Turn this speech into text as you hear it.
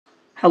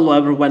Hello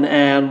everyone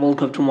and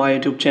welcome to my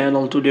YouTube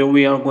channel. Today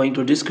we are going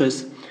to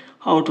discuss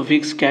how to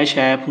fix Cash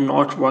App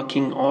not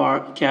working or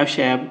Cash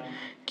App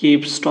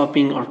keeps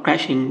stopping or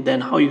crashing.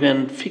 Then how you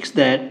can fix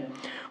that.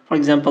 For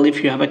example,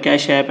 if you have a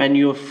Cash App and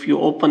if you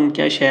open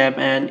Cash App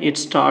and it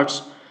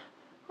starts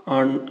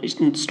or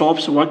it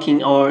stops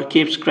working or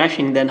keeps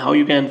crashing, then how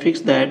you can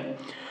fix that.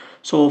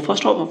 So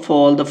first of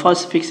all, the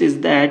first fix is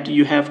that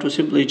you have to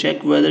simply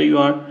check whether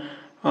your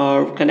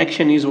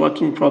connection is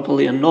working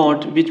properly or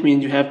not, which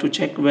means you have to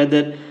check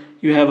whether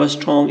you have a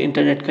strong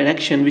internet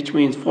connection, which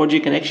means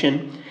 4G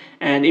connection.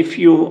 And if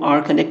you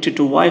are connected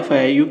to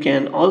Wi-Fi, you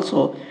can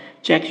also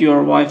check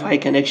your Wi-Fi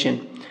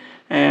connection.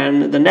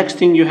 And the next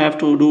thing you have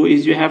to do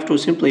is you have to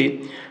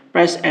simply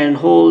press and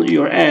hold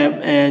your app,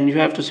 and you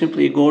have to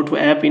simply go to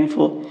app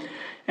info.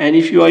 And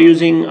if you are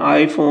using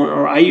iPhone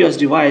or iOS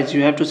device,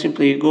 you have to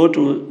simply go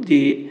to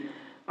the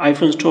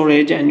iPhone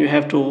storage and you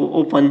have to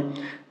open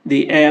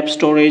the app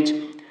storage.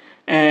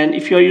 And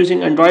if you are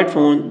using Android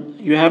phone,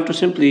 you have to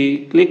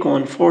simply click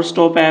on Force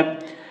Stop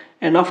app.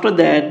 And after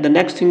that, the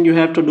next thing you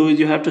have to do is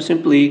you have to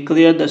simply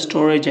clear the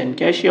storage and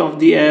cache of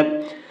the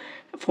app.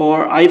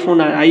 For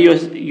iPhone and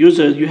iOS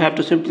users, you have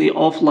to simply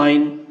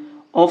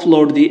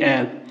offload the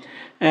app.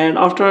 And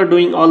after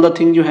doing all the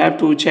things, you have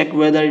to check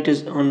whether it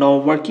is now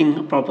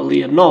working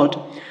properly or not.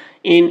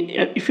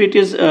 If it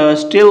is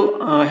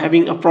still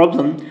having a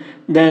problem,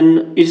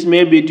 then it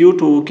may be due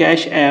to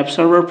Cash App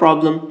server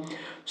problem.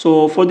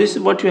 So for this,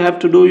 what you have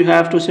to do, you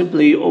have to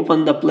simply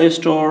open the Play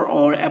Store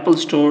or Apple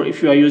Store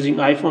if you are using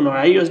iPhone or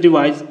iOS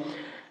device.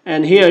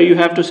 And here you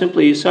have to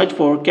simply search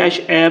for Cash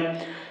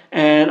App.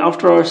 And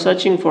after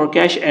searching for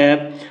Cash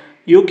App,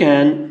 you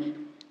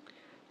can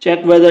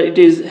check whether it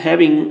is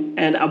having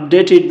an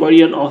updated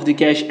version of the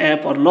Cash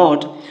App or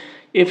not.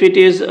 If it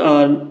is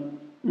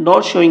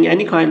not showing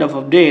any kind of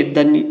update,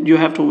 then you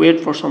have to wait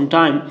for some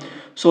time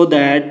so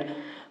that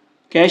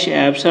Cash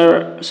App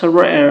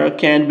server error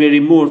can be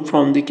removed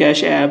from the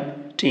Cash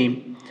App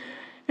team.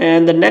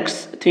 And the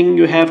next thing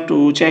you have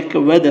to check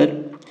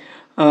whether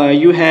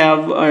you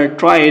have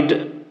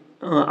tried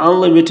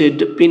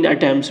unlimited pin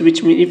attempts,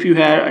 which means if you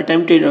have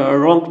attempted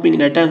wrong pin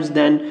attempts,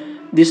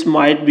 then this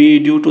might be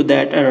due to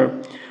that error.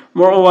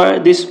 Moreover,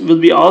 this will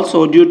be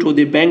also due to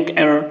the bank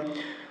error,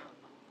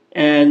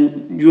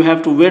 and you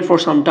have to wait for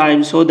some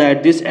time so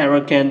that this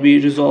error can be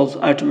resolved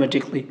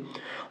automatically.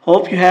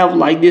 Hope you have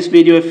liked this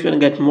video. If you want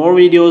to get more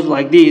videos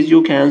like these,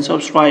 you can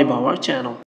subscribe our channel.